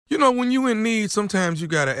You know, when you in need, sometimes you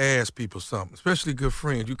got to ask people something, especially good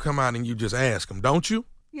friends. You come out and you just ask them, don't you?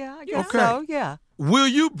 Yeah, I guess so, yeah. Will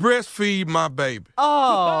you breastfeed my baby?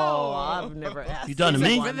 Oh, I've never asked You done to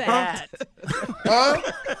me? for that. Huh?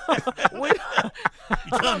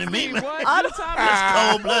 You done to me, man? Tommy?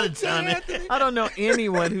 That's cold-blooded, Tommy. I don't know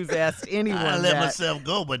anyone who's asked anyone I let that. myself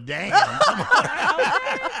go, but damn. Come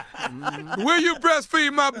on. Will you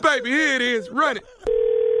breastfeed my baby? Here it is. Run it.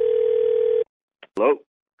 Hello?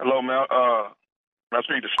 Hello, man. I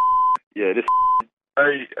speak to. Yeah, this.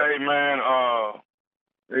 Hey, man.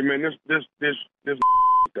 Hey, man. This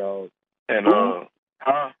dog. And Who?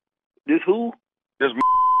 huh? This who? This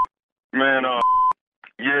man.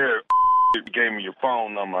 Yeah. Gave me your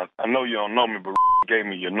phone number. I know you don't know me, but gave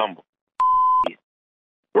me your number. You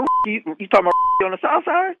talking about on the south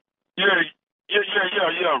side? Yeah.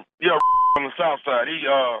 On the south side.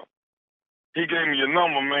 He gave me your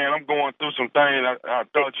number, man. I'm going through some things. I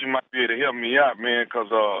thought you might be able to help me out, man,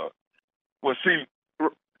 because, well, see,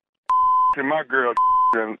 and my girl,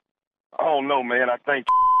 and I don't know, man. I think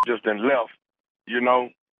just done left, you know,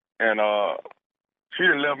 and she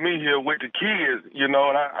done left me here with the kids, you know,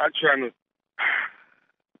 and I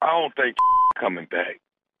don't think coming back.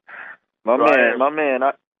 My man,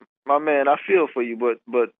 I feel for you,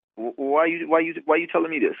 but why you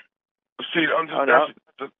telling me this? See, I'm just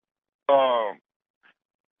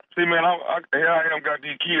see, man, here I am, got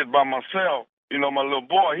these kids by myself. You know, my little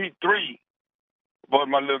boy, he 3, but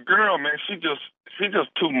my little girl, man, she just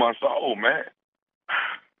 2 months old, man.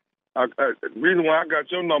 The reason why I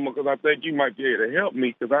got your number because I think you might be able to help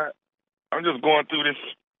me because I'm just going through this.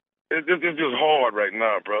 It's just hard right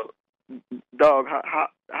now, brother. Dog,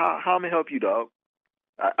 how me help you, dog?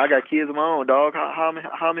 I got kids of my own, dog. How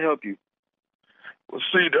me help you? Well,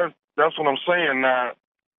 see, that's what I'm saying now.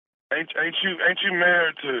 Ain't you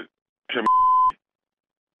married to?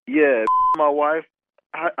 Yeah, my wife.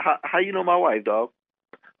 How you know my wife, dog?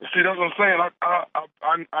 See, that's what I'm saying.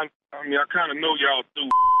 I mean, I kind of know y'all through.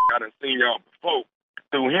 I done seen y'all before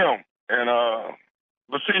through him, and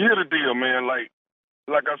but see, here's the deal, man. Like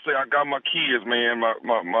I say, I got my kids, man.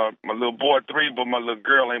 My little boy 3, but my little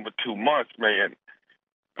girl ain't but 2 months, man.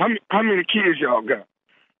 How many kids y'all got?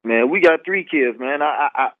 Man, we got 3 kids, man.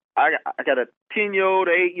 I got a 10-year-old,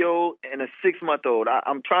 an 8-year-old, and a 6-month-old.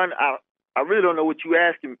 I'm trying. I really don't know what you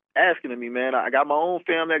asking of me, man. I got my own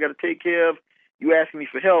family I got to take care of. You asking me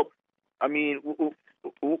for help? I mean,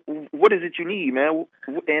 what is it you need, man?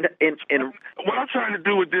 And what I'm trying to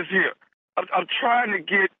do with this here, I'm trying to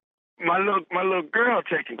get my little girl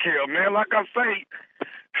taken care of, man. Like I say,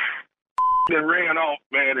 then ran off,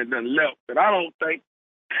 man, and then left. And I don't think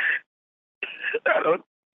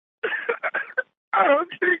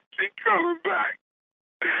she's coming back.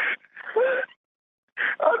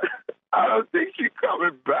 I don't think she's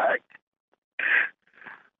coming back.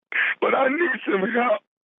 But I need some help.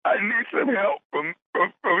 I need some help from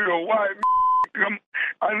your wife.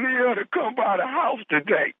 I need her to come by the house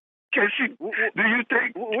today. Can she? Do you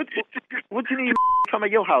think? What you need to come at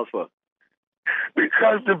your house for?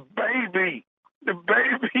 Because the baby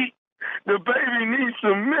needs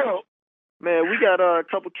some milk. Man, we got a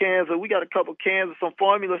couple cans of some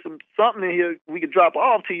formula, something in here we could drop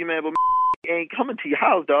off to you, man. But ain't coming to your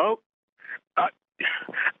house, dog.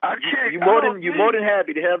 I can't. You're more than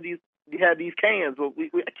happy to have these cans, but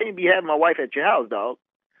I can't be having my wife at your house, dog.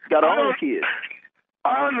 Got our own kids.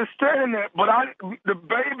 I understand that, but the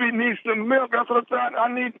baby needs some milk. That's what I'm saying.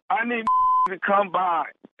 I need to come by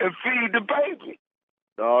and feed the baby.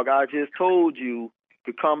 Dog, I just told you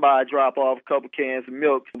to come by, drop off a couple cans of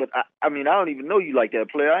milk. But I mean, I don't even know you like that,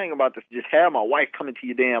 player. I ain't about to just have my wife coming to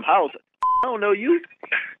your damn house. I don't know you.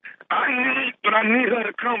 I need her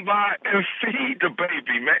to come by and feed the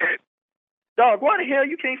baby, man. Dog, why the hell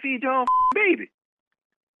you can't feed your own baby?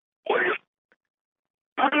 Well,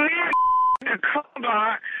 I need to come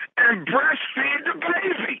by and breastfeed the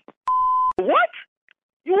baby. What?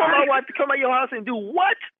 You want my wife to come at your house and do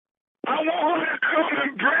what? I want her to come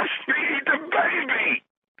and breastfeed the baby.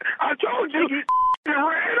 I told you you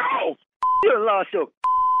ran off. You lost your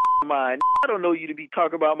mind. I don't know you to be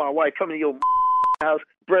talking about my wife coming to your house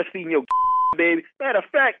breastfeeding your baby. Matter of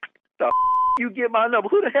fact, the you get my number.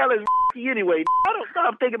 Who the hell is anyway? I don't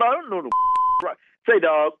stop thinking about it. I don't know the Say,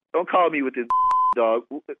 dog, don't call me with this dog.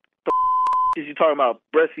 The is you talking about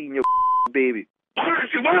breastfeeding your baby? Why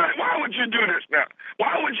would you do this now?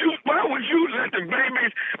 Why would you let the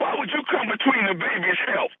babies? Why would you come between the baby's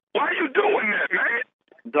health? Why are you doing that, man?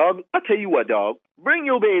 Dog, I tell you what, dog. Bring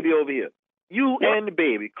your baby over here. You and the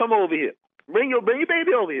baby, come over here. Bring your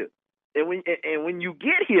baby over here. And when you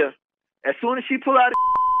get here, as soon as she pull out,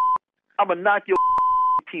 I'm gonna knock your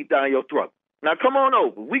teeth down your throat. Now come on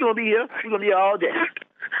over. We're going to be here. We're going to be here all day.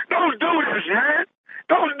 Don't do this, man.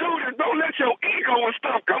 Don't do this. Don't let your ego and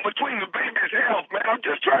stuff come between the baby's health, man. I'm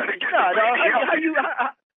just trying to get Nah, the dog, baby healthy.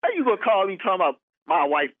 how you going to call me talking about my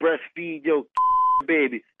wife breastfeed your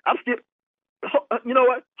baby? I'm still, you know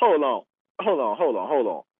what? Hold on.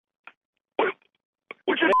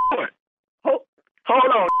 What you doing? Hold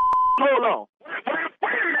on. Wait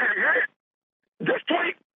a minute, man. Just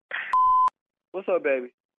wait. What's up,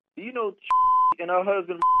 baby? Do you know and her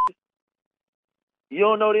husband? You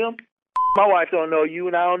don't know them? My wife don't know you,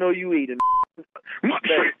 and I don't know you either.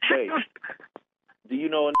 Babe, do you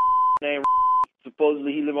know a named?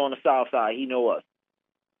 Supposedly he live on the south side. He know us.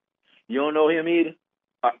 You don't know him either?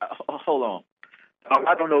 Hold on.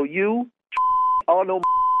 I don't know you. I don't know.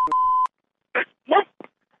 What?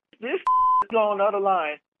 This is on the other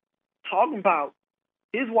line talking about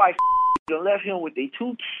his wife left him with their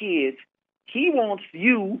 2 kids. He wants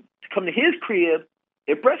you to come to his crib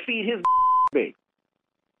and breastfeed his baby.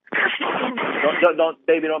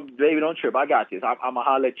 Don't trip. I got this. I'm gonna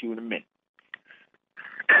holler at you in a minute.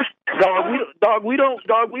 Dog, we don't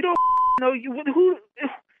know you. Who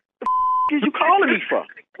is you calling me from?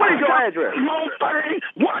 What is your address?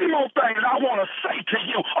 One more thing that I want to say to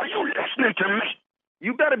you. Are you listening to me?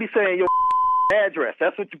 You better be saying your address.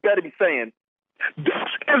 That's what you better be saying. This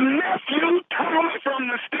is nephew Tommy from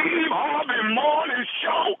the Steve Harvey Morning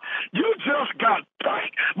Show. You just got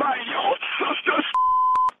pranked by your sister.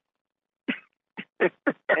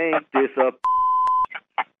 Ain't this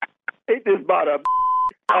about a?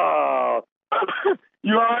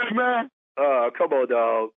 You all right, man? Come on,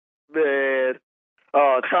 dog, man.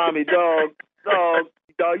 Tommy, dog,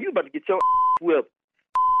 you about to get your whipped.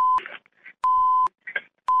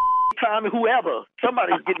 Tommy, whoever,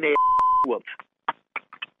 somebody's getting their whooped.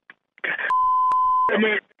 I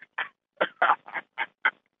mean,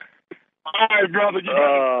 all right, brother,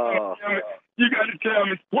 you got to tell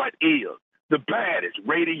me what is the baddest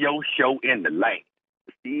radio show in the land?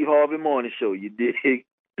 Steve Harvey Morning Show, you dig?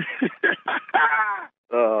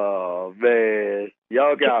 Oh, man.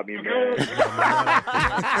 Y'all got me, man.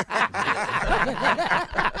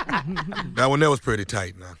 That one, that was pretty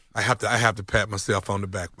tight now. I have to pat myself on the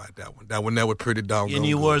back by that one. That was pretty doggone And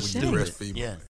you good were when you stupid. breastfeed. Yeah.